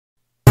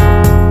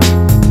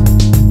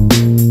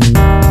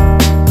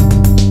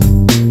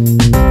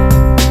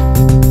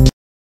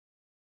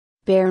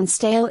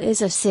Bairnsdale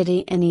is a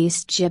city in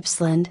East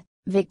Gippsland,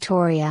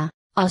 Victoria,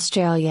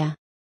 Australia.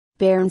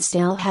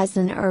 Bairnsdale has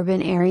an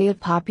urban area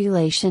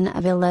population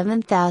of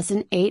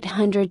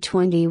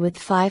 11,820 with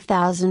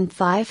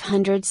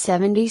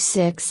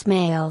 5,576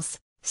 males,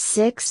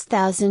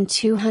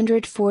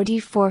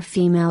 6,244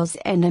 females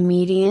and a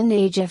median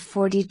age of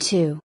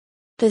 42.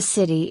 The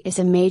city is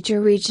a major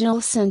regional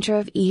centre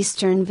of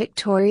eastern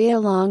Victoria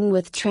along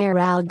with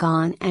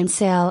Traralgon and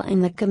Sale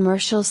and the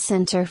commercial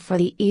centre for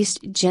the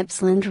East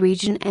Gippsland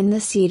region and the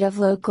seat of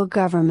local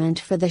government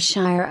for the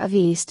Shire of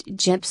East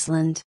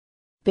Gippsland.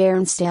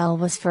 Bairnsdale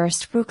was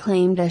first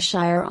proclaimed a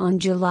shire on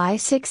July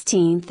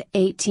 16,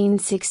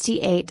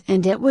 1868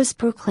 and it was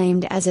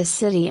proclaimed as a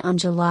city on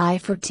July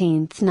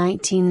 14,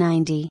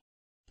 1990.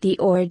 The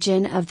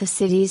origin of the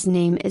city's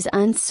name is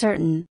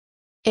uncertain.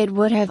 It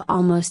would have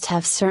almost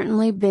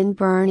certainly been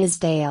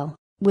Bernisdale,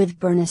 with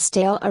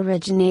Bernisdale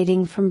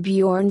originating from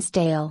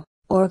Bjornsdale,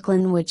 or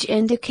glen, which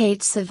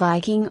indicates the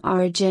Viking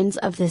origins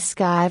of the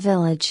Skye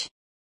Village.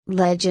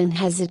 Legend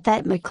has it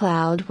that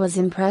Macleod was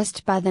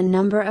impressed by the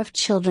number of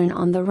children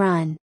on the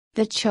run,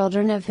 the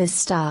children of his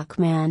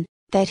stockman,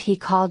 that he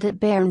called it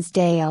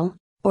Bairnsdale,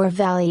 or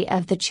Valley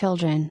of the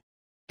Children.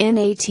 In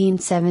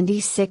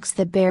 1876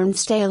 the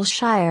Bairnsdale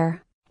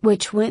Shire,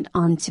 which went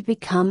on to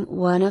become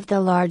one of the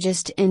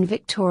largest in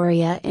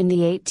Victoria in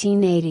the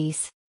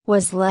 1880s,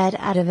 was led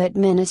out of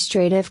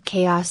administrative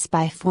chaos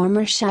by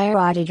former Shire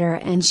auditor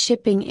and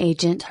shipping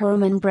agent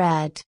Herman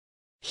Brett.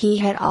 He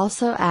had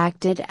also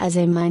acted as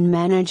a mine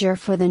manager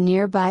for the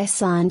nearby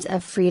Sons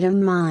of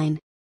Freedom mine.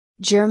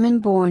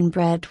 German-born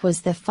Brett was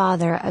the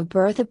father of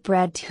Bertha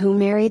Brett, who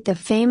married the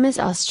famous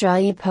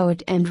Australian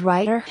poet and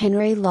writer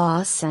Henry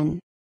Lawson.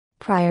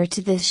 Prior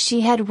to this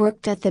she had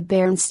worked at the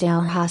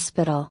Bairnsdale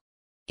Hospital.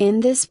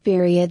 In this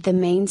period the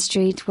main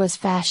street was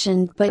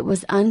fashioned but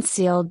was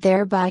unsealed,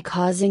 thereby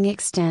causing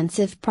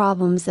extensive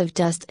problems of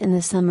dust in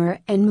the summer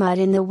and mud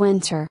in the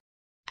winter.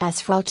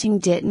 Asphalting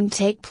didn't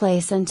take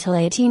place until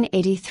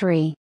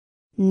 1883.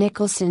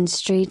 Nicholson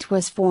Street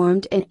was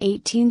formed in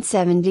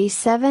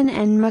 1877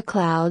 and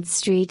Macleod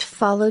Street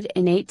followed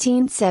in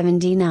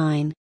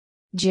 1879.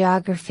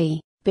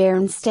 Geography: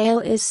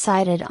 Bairnsdale is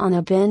sited on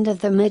a bend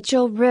of the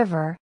Mitchell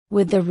River,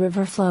 with the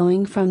river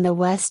flowing from the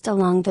west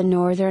along the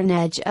northern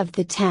edge of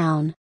the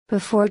town,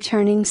 before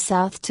turning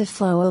south to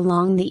flow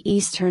along the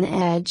eastern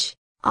edge,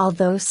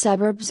 although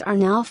suburbs are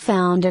now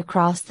found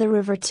across the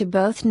river to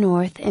both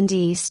north and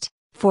east,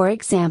 for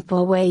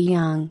example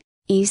Wayung,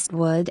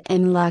 Eastwood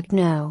and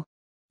Lucknow.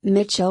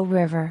 Mitchell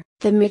River: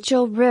 the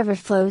Mitchell River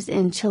flows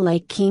into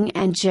Lake King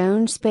and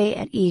Jones Bay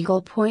at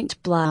Eagle Point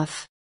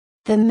Bluff.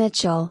 The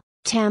Mitchell,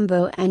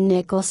 Tambo and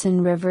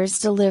Nicholson rivers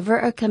deliver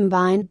a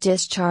combined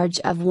discharge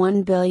of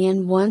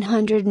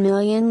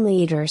 1,100,000,000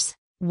 liters,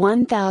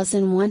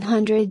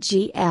 1,100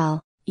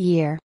 gl,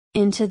 year,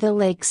 into the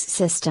lake's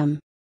system.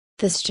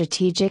 The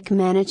Strategic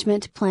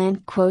Management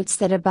Plan quotes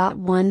that about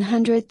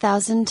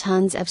 100,000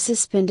 tons of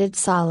suspended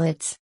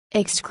solids,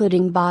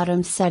 excluding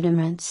bottom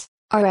sediments,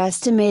 are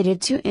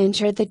estimated to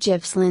enter the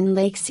Gippsland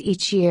lakes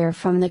each year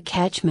from the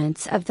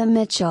catchments of the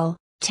Mitchell,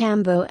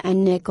 Tambo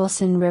and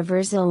Nicholson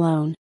rivers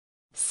alone.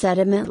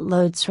 Sediment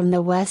loads from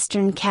the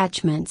western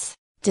catchments,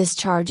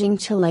 discharging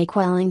to Lake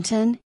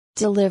Wellington,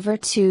 deliver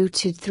 2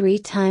 to 3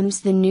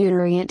 times the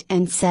nutrient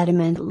and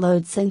sediment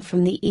loads than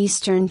from the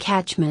eastern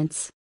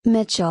catchments,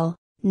 Mitchell,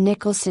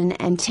 Nicholson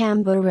and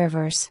Tambo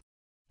rivers.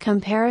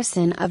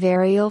 Comparison of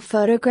aerial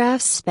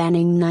photographs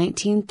spanning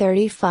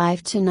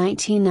 1935 to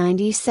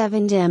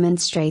 1997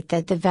 demonstrate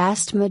that the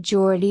vast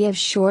majority of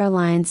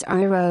shorelines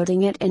are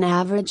eroding at an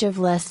average of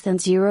less than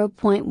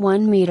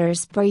 0.1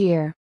 meters per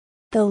year.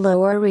 The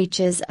lower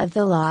reaches of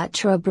the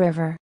Latrobe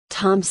River,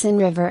 Thompson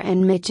River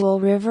and Mitchell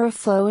River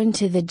flow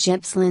into the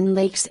Gippsland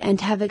Lakes and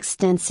have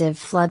extensive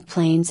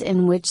floodplains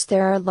in which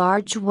there are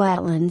large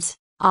wetlands,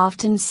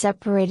 often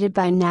separated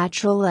by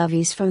natural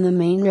levees from the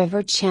main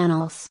river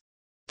channels.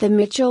 The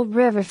Mitchell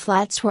River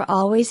flats were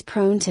always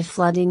prone to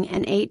flooding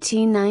and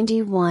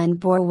 1891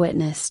 bore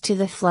witness to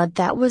the flood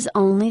that was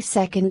only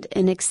second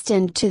in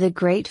extent to the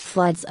great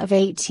floods of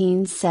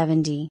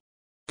 1870.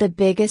 The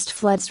biggest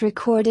floods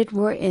recorded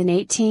were in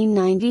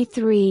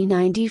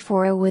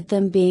 1893-94, with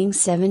them being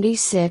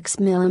 76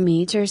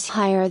 millimeters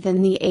higher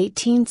than the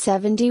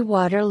 1870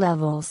 water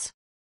levels.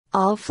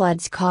 All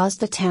floods caused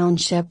the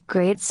township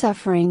great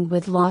suffering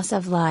with loss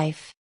of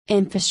life,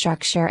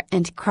 infrastructure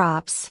and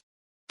crops.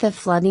 The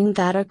flooding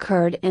that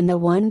occurred in the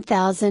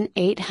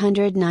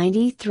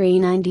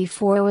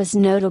 1893-94 was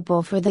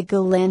notable for the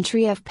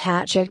gallantry of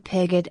Patrick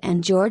Piggott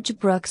and George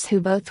Brooks,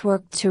 who both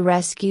worked to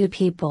rescue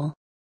people.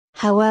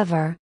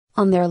 However,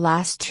 on their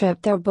last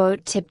trip their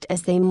boat tipped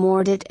as they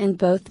moored it and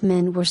both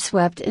men were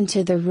swept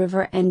into the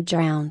river and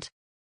drowned.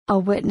 A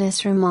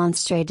witness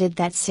remonstrated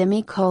that to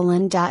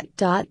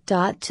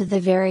the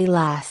very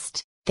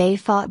last, they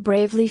fought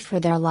bravely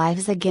for their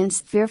lives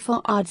against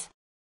fearful odds.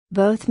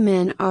 Both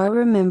men are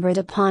remembered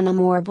upon a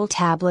marble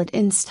tablet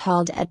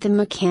installed at the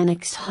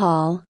Mechanics'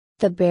 Hall,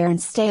 the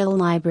Bairnsdale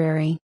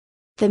Library.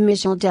 The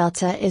Macleod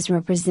Delta is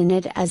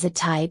represented as a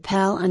type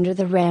L under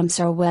the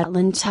Ramsar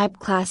wetland type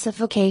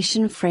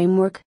classification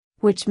framework,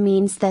 which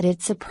means that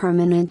it's a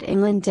permanent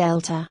inland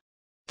delta.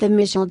 The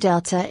Macleod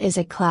Delta is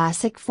a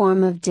classic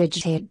form of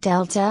digitate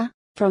delta,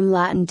 from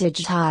Latin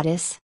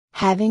digitatus,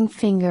 having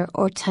finger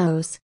or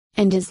toes,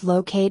 and is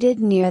located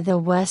near the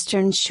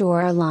western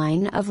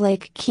shoreline of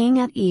Lake King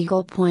at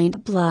Eagle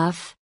Point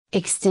Bluff,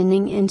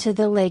 extending into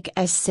the lake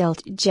as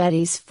silt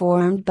jetties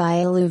formed by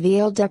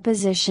alluvial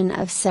deposition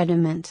of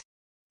sediment.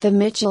 The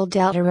Macleod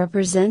Delta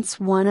represents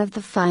one of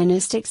the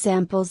finest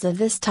examples of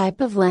this type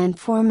of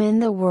landform in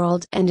the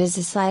world and is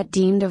a site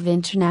deemed of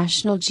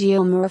international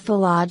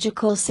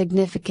geomorphological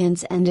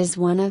significance and is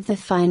one of the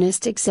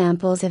finest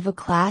examples of a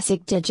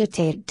classic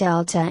digitate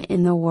delta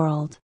in the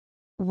world.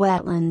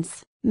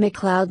 Wetlands,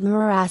 Macleod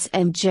Morass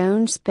and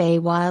Jones Bay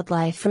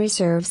Wildlife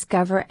Reserves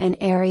cover an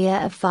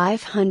area of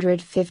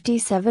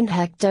 557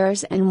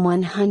 hectares and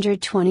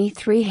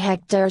 123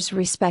 hectares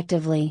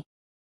respectively.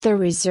 The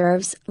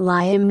reserves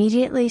lie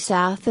immediately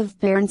south of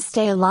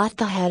Bairnsdale at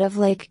the head of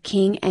Lake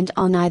King and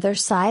on either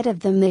side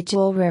of the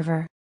Macleod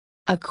River.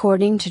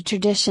 According to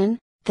tradition,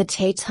 the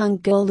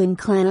Taitungulin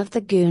clan of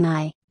the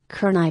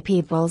Kurnai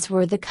peoples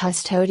were the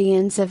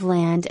custodians of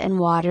land and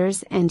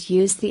waters and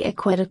used the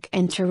aquatic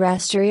and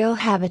terrestrial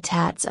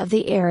habitats of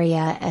the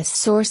area as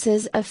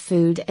sources of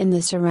food and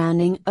the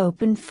surrounding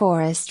open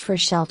forest for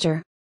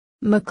shelter.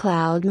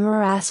 Macleod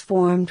Morass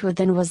formed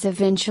within was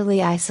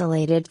eventually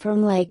isolated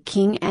from Lake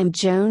King and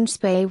Jones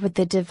Bay with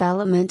the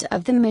development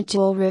of the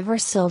Macleod River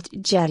silt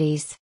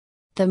jetties.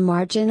 The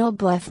marginal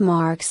bluff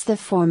marks the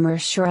former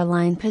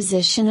shoreline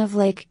position of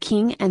Lake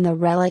King and the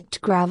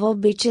relict gravel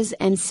beaches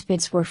and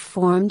spits were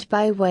formed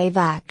by wave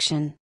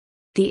action.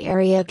 The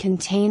area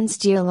contains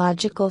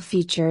geological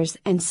features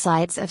and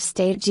sites of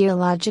state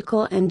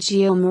geological and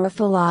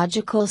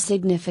geomorphological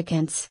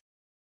significance.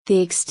 The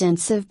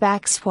extensive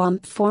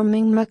backswamp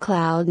forming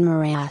Macleod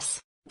Morass,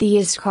 the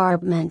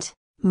escarpment,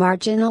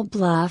 marginal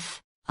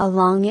bluff,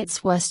 along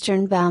its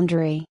western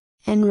boundary,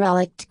 and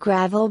relict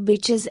gravel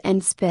beaches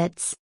and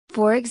spits,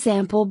 for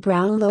example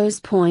Brownlow's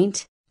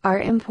Point,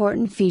 are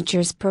important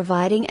features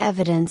providing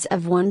evidence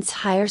of once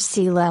higher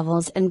sea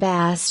levels and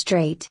Bass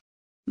Strait.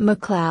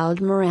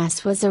 Macleod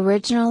Morass was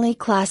originally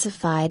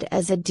classified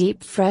as a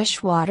deep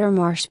freshwater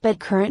marsh but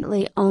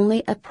currently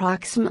only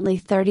approximately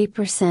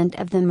 30%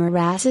 of the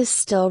morass is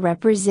still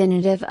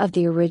representative of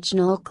the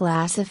original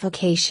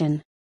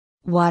classification.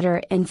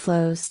 Water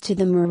inflows to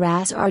the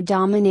morass are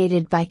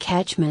dominated by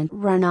catchment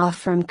runoff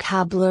from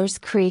Cobbler's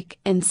Creek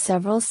and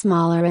several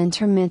smaller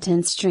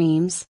intermittent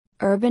streams,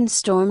 urban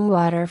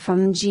stormwater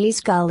from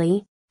Gee's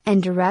Gully,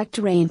 and direct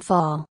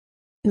rainfall.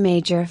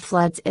 Major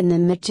floods in the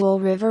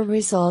Macleod River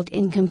result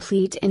in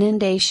complete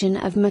inundation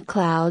of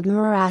Macleod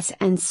Morass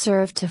and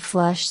serve to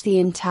flush the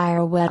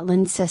entire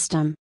wetland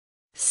system.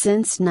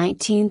 Since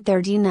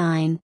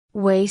 1939,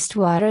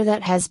 wastewater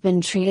that has been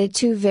treated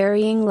to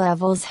varying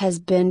levels has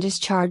been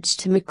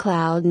discharged to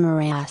Macleod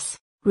Morass,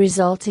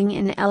 resulting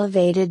in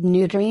elevated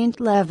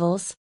nutrient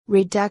levels,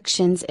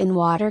 reductions in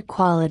water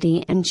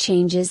quality and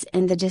changes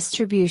in the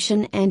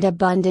distribution and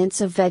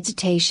abundance of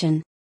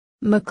vegetation.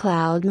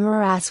 Macleod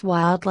Morass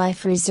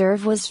Wildlife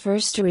Reserve was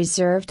first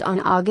reserved on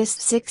August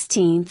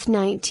 16,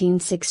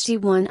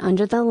 1961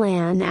 under the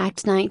Land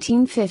Act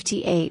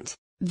 1958,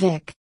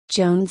 Vic.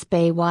 Jones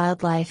Bay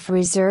Wildlife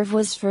Reserve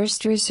was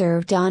first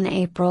reserved on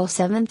April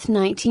 7,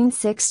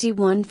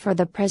 1961 for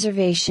the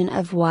preservation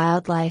of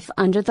wildlife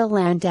under the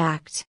Land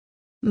Act.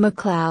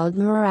 Macleod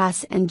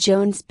Morass and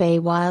Jones Bay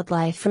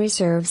Wildlife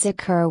Reserves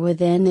occur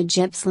within the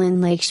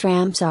Gippsland Lakes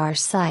Ramsar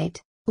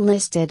site,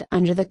 listed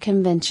under the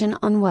Convention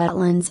on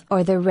Wetlands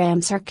or the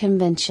Ramsar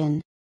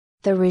Convention.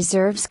 The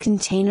reserves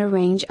contain a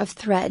range of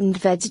threatened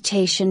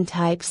vegetation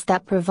types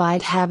that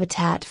provide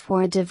habitat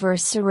for a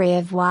diverse array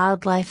of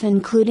wildlife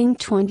including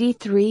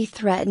 23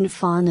 threatened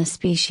fauna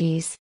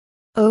species.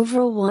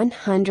 Over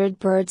 100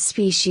 bird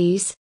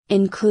species,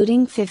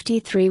 including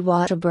 53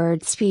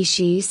 waterbird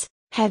species,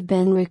 have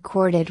been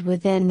recorded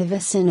within the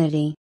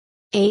vicinity.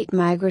 8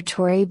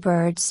 migratory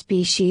bird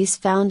species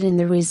found in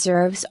the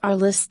reserves are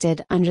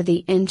listed under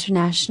the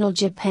International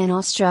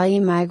Japan-Australia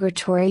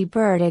Migratory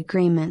Bird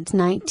Agreement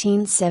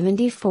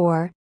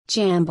 1974,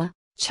 JAMBA,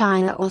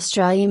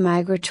 China-Australia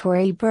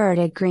Migratory Bird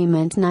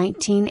Agreement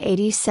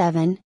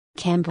 1987,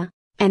 CAMBA,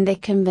 and the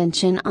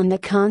Convention on the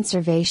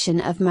Conservation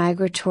of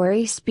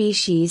Migratory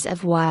Species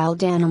of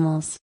Wild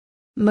Animals.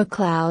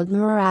 Macleod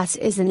Morass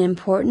is an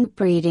important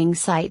breeding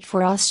site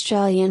for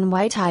Australian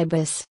white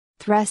ibis,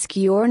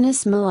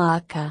 Thresciornis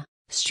malacca,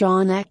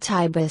 straw-necked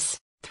ibis,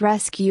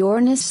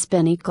 Thresciornis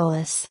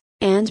spiniculus,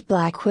 and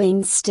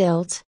black-winged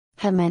stilt,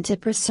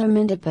 Hemantopus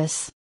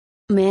hermintopus.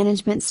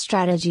 Management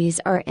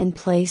strategies are in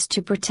place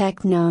to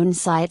protect known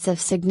sites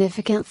of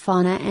significant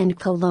fauna and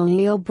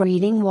colonial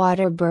breeding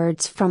water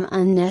birds from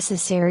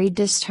unnecessary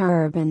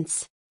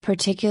disturbance,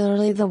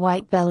 particularly the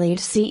white-bellied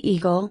sea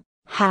eagle,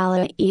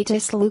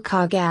 Haliaeetus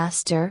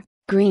leucogaster,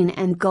 green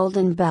and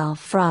golden bell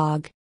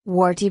frog,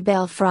 warty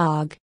bell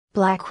frog,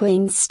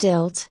 black-winged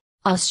stilt,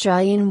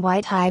 Australian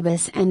white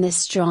ibis and the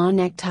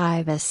straw-necked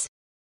ibis.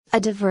 A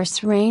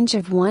diverse range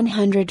of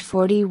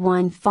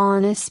 141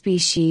 fauna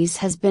species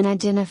has been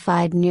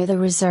identified near the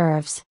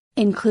reserves,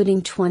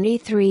 including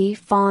 23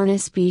 fauna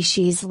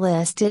species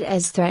listed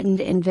as threatened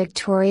in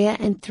Victoria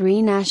and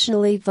 3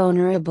 nationally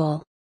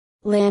vulnerable.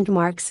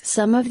 Landmarks.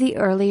 Some of the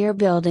earlier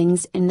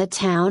buildings in the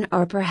town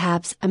are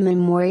perhaps a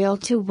memorial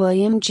to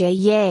William J.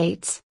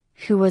 Yeats,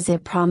 who was a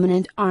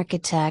prominent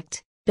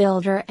architect,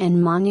 builder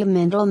and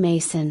monumental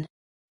mason.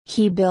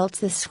 He built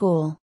the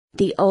school,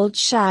 the Old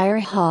Shire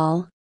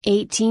Hall,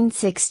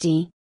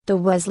 1860, the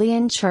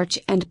Wesleyan Church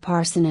and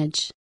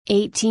Parsonage,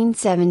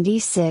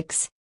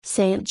 1876,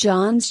 St.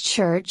 John's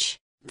Church,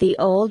 the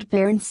Old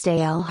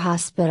Bairnsdale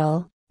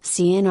Hospital,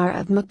 CNR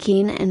of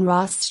McKean and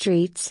Ross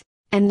Streets,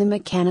 and the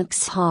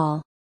Mechanics'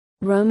 Hall.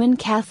 Roman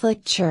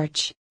Catholic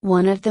Church.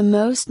 One of the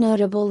most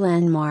notable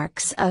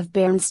landmarks of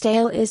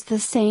Bairnsdale is the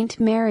St.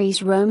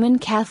 Mary's Roman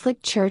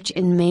Catholic Church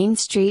in Main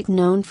Street,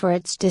 known for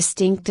its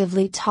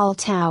distinctively tall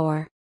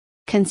tower.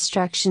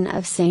 Construction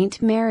of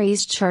St.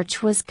 Mary's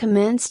Church was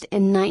commenced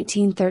in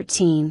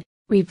 1913,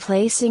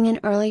 replacing an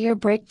earlier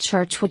brick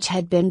church which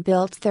had been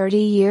built 30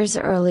 years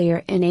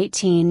earlier in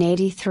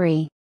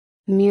 1883.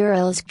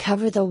 Murals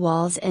cover the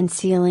walls and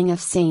ceiling of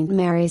St.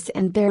 Mary's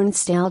and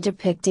Bairnsdale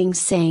depicting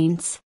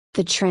saints,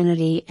 the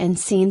Trinity and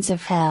scenes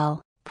of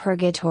hell,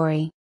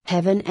 purgatory,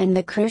 heaven and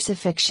the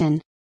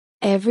crucifixion.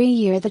 Every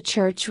year the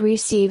church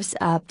receives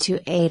up to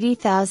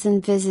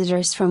 80,000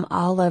 visitors from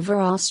all over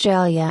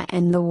Australia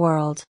and the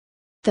world.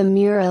 The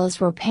murals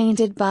were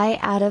painted by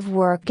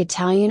out-of-work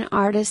Italian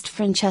artist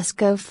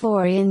Francesco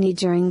Floriani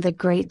during the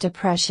Great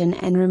Depression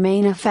and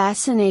remain a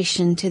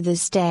fascination to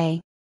this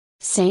day.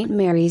 St.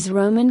 Mary's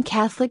Roman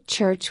Catholic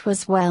Church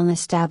was well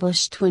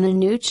established when a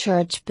new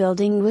church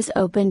building was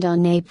opened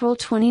on April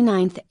 29,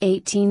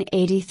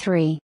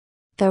 1883.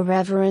 The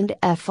Reverend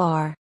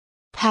Fr.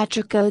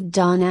 Patrick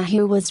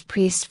O'Donoghue was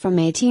priest from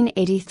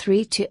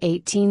 1883 to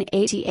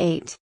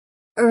 1888.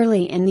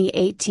 Early in the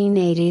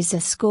 1880s a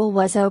school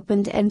was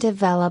opened and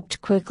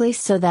developed quickly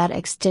so that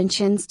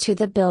extensions to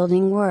the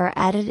building were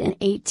added in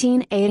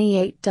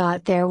 1888.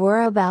 There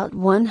were about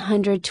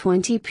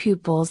 120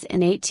 pupils in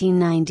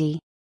 1890.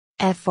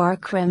 Fr.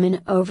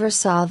 Kremen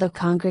oversaw the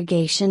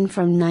congregation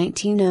from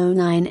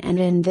 1909, and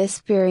in this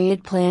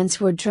period plans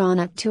were drawn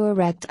up to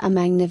erect a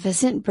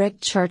magnificent brick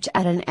church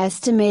at an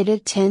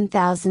estimated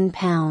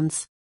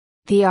 £10,000.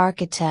 The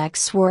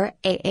architects were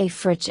A.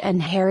 Fritsch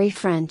and Harry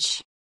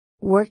French.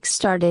 Work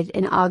started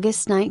in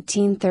August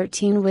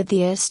 1913 with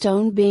the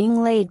stone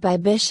being laid by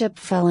Bishop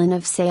Phelan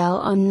of Sale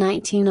on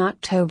 19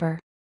 October.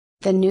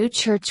 The new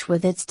church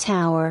with its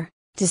tower,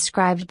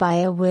 described by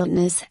a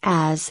witness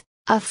as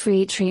a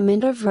free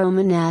treatment of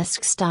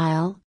Romanesque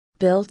style,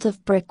 built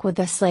of brick with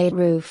a slate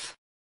roof.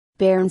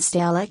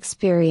 Bairnsdale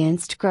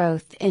experienced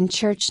growth in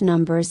church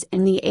numbers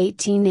in the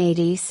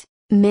 1880s,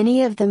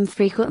 many of them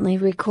frequently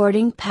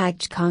recording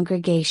packed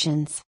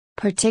congregations,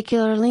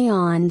 particularly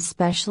on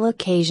special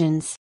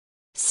occasions.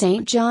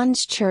 St.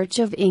 John's Church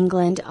of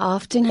England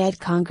often had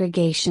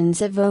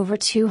congregations of over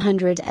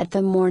 200 at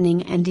the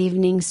morning and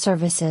evening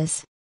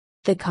services.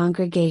 The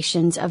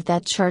congregations of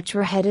that church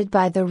were headed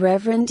by the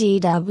Reverend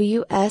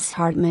D.W.S.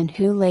 Hartman,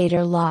 who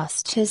later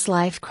lost his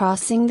life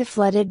crossing the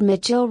flooded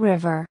Mitchell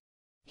River.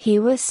 He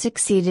was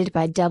succeeded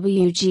by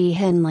W.G.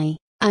 Henley,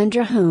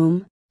 under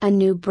whom, a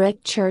new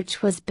brick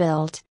church was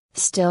built,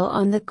 still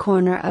on the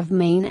corner of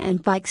Main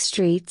and Pike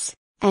Streets,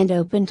 and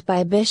opened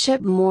by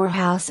Bishop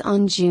Morehouse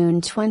on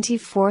June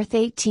 24,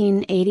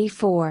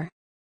 1884.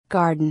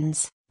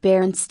 Gardens.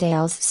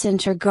 Bairnsdale's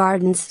Centre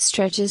Gardens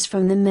stretches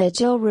from the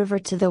Mitchell River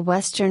to the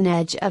western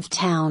edge of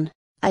town,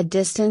 a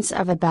distance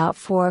of about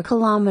 4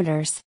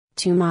 kilometers,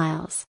 2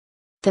 miles.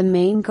 The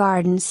main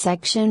garden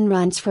section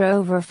runs for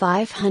over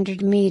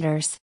 500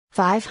 meters,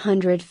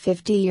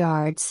 550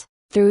 yards,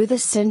 through the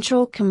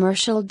central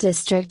commercial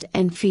district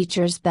and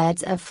features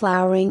beds of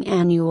flowering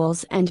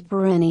annuals and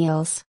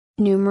perennials,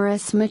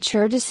 numerous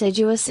mature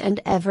deciduous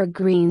and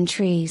evergreen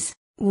trees,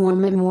 war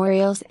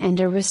memorials and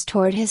a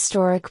restored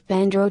historic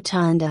bend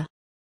rotunda.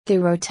 The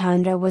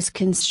rotunda was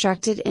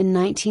constructed in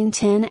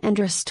 1910 and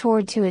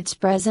restored to its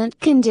present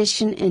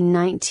condition in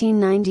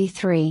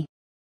 1993.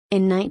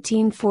 In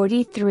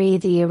 1943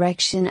 the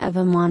erection of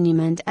a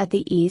monument at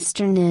the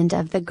eastern end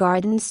of the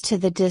gardens to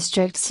the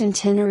district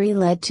centenary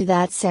led to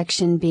that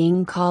section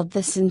being called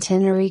the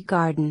Centenary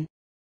Garden.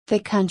 The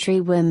Country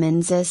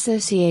Women's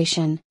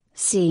Association,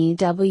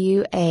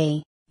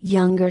 CWA,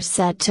 younger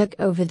set took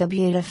over the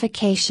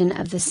beautification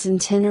of the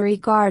Centenary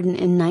Garden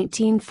in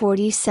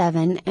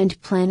 1947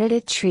 and planted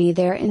a tree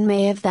there in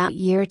May of that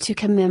year to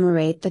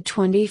commemorate the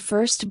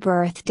 21st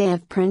birthday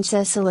of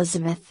Princess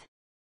Elizabeth.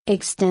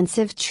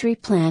 Extensive tree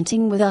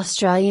planting with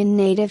Australian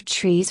native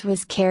trees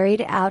was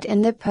carried out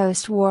in the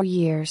post-war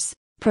years,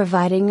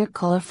 providing a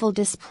colourful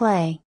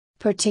display,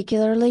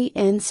 particularly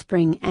in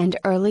spring and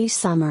early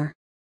summer.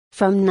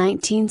 From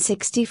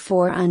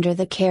 1964, under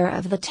the care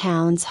of the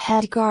town's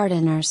head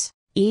gardeners,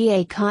 E.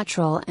 A.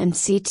 Cottrell and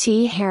C.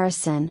 T.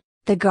 Harrison,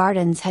 The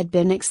gardens had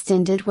been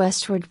extended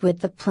westward with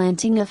the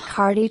planting of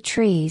hardy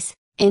trees,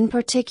 in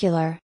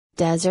particular,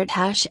 desert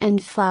ash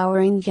and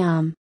flowering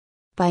gum.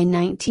 By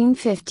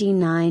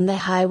 1959 the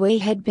highway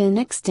had been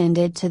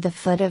extended to the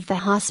foot of the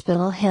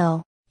hospital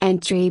hill,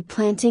 and tree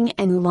planting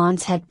and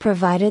lawns had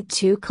provided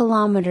 2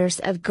 kilometers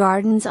of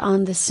gardens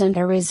on the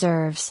center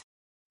reserves.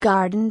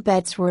 Garden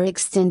beds were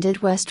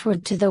extended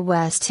westward to the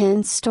West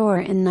End store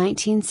in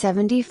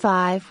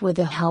 1975 with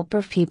the help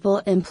of people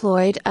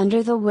employed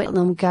under the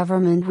Whitlam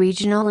Government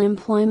Regional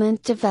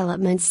Employment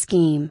Development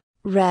Scheme,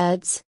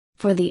 REDS,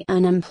 for the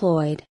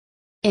unemployed.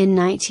 In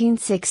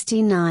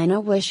 1969 a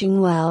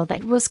wishing well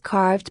that was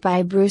carved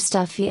by Bruce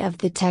Duffy of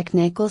the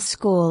Technical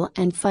School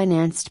and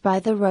financed by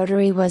the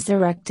Rotary was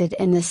erected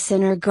in the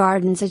Center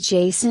Gardens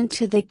adjacent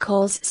to the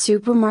Coles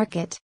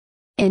supermarket.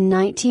 In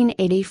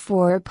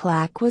 1984 a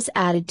plaque was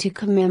added to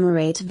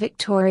commemorate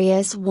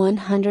Victoria's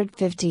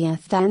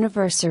 150th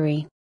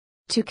anniversary.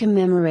 To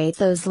commemorate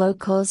those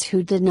locals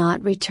who did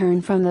not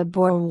return from the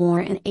Boer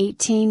War in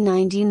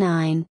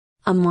 1899,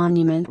 a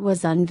monument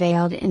was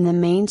unveiled in the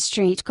Main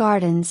Street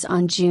Gardens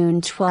on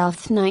June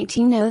 12,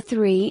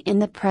 1903 in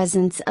the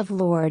presence of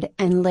Lord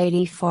and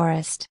Lady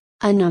Forrest,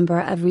 a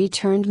number of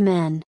returned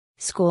men,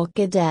 school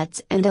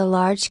cadets and a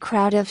large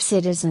crowd of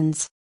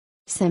citizens.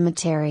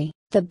 Cemetery.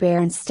 The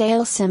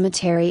Bairnsdale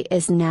Cemetery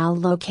is now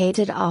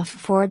located off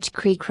Forge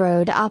Creek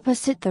Road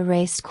opposite the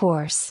race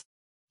course.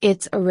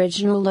 Its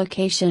original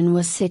location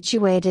was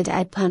situated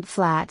at Punt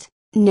Flat,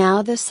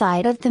 now the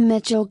site of the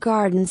Mitchell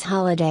Gardens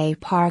Holiday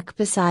Park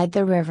beside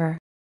the river.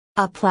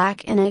 A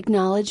plaque in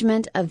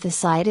acknowledgement of the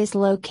site is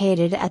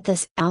located at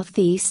the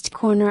southeast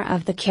corner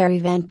of the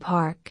Caravan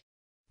Park.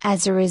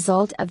 As a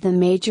result of the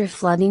major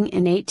flooding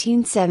in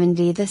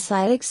 1870 the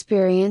site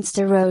experienced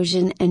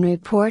erosion and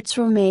reports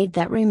were made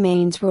that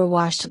remains were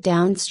washed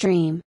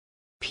downstream.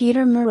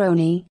 Peter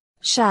Maroney,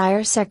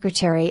 Shire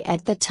Secretary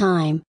at the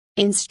time,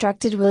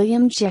 instructed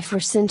William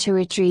Jefferson to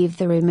retrieve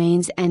the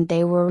remains and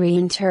they were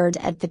reinterred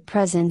at the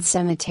present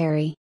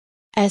cemetery.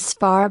 As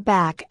far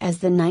back as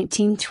the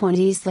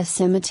 1920s the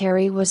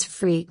cemetery was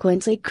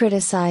frequently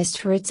criticized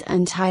for its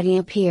untidy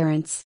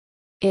appearance.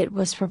 It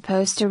was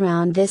proposed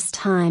around this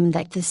time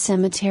that the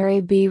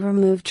cemetery be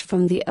removed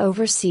from the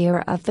overseer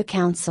of the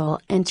council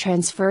and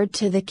transferred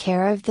to the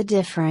care of the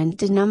different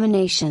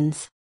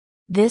denominations.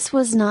 This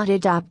was not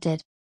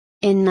adopted.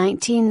 In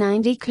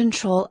 1990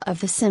 control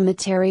of the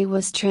cemetery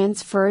was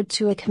transferred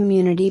to a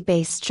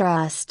community-based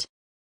trust.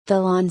 The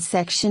lawn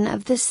section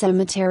of the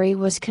cemetery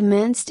was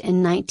commenced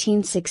in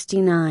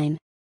 1969.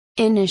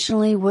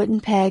 Initially wooden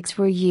pegs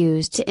were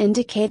used to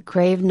indicate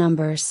grave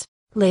numbers.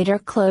 Later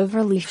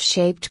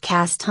cloverleaf-shaped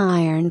cast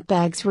iron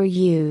pegs were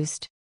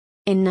used.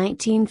 In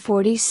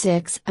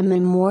 1946 a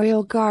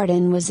memorial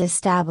garden was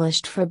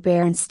established for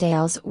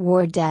Bairnsdale's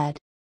war dead.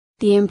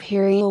 The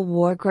Imperial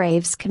War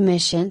Graves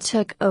Commission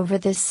took over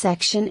this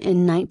section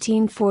in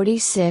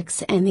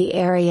 1946 and the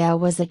area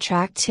was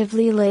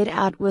attractively laid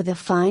out with a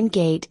fine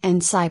gate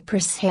and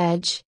cypress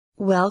hedge,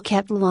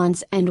 well-kept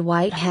lawns and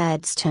white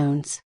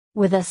headstones,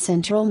 with a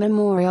central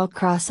memorial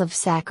cross of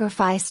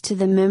sacrifice to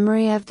the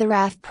memory of the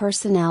RAF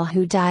personnel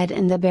who died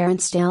in the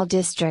Bairnsdale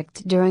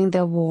district during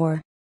the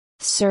war.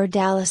 Sir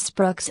Dallas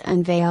Brooks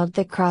unveiled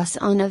the cross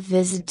on a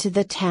visit to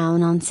the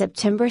town on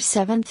September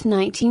 7,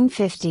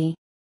 1950.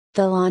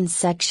 The lawn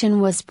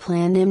section was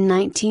planned in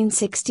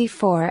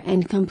 1964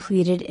 and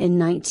completed in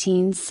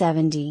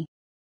 1970.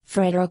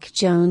 Frederick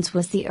Jones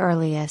was the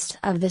earliest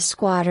of the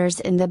squatters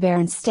in the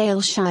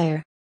Bairnsdale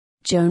Shire.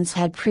 Jones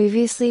had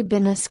previously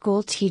been a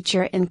school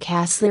teacher in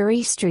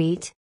Castlereagh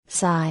Street,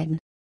 Side.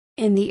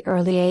 In the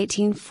early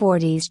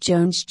 1840s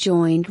Jones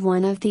joined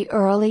one of the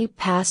early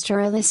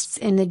pastoralists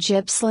in the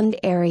Gippsland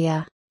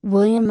area,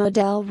 William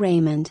Odell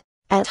Raymond,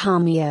 at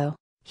Homeo.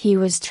 He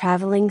was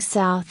travelling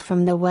south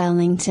from the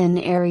Wellington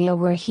area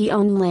where he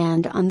owned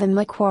land on the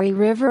Macquarie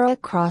River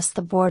across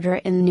the border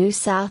in New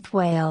South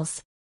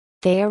Wales.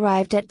 They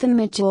arrived at the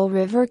Mitchell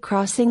River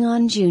crossing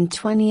on June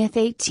 20,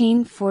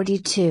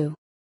 1842.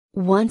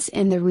 Once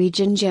in the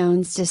region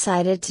Jones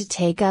decided to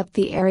take up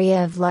the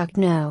area of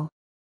Lucknow.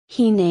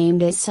 He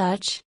named it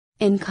such,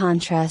 in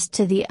contrast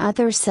to the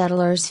other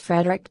settlers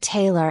Frederick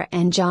Taylor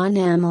and John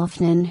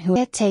Amelfman who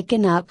had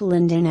taken up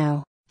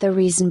Lindenow, the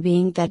reason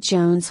being that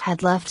Jones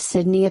had left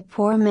Sydney a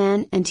poor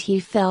man and he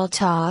felt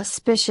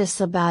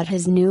auspicious about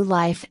his new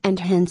life and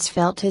hence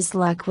felt his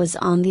luck was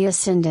on the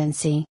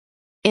ascendancy.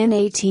 In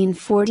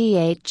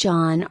 1848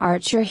 John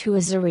Archer, who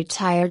was a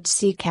retired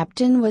sea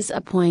captain, was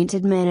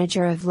appointed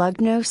manager of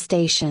Lucknow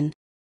Station.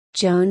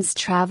 Jones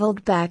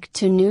travelled back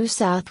to New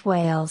South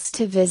Wales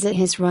to visit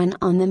his run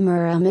on the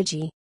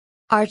Murrumbidgee.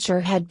 Archer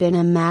had been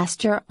a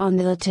master on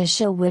the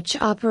Letitia which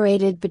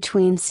operated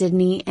between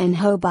Sydney and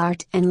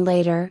Hobart and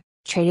later,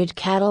 traded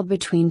cattle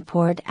between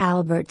Port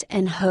Albert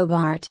and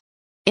Hobart.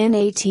 In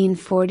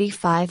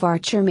 1845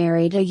 Archer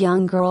married a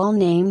young girl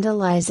named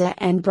Eliza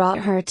and brought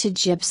her to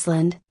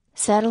Gippsland,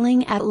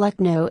 settling at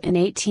Lucknow in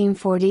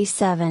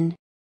 1847.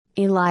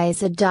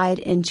 Eliza died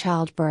in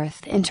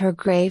childbirth and her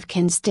grave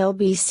can still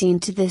be seen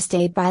to this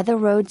day by the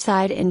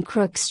roadside in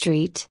Crook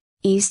Street,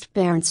 East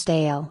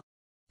Bairnsdale.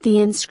 The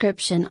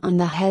inscription on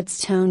the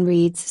headstone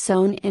reads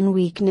 "Sown in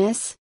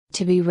weakness,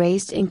 to be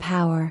raised in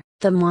power."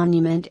 The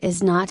monument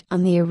is not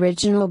on the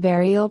original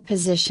burial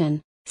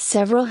position,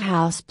 several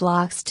house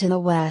blocks to the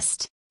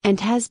west, and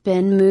has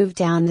been moved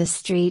down the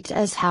street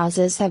as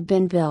houses have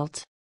been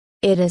built.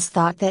 It is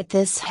thought that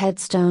this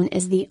headstone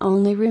is the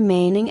only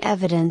remaining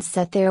evidence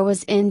that there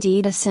was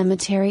indeed a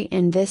cemetery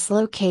in this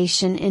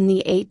location in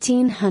the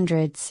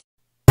 1800s.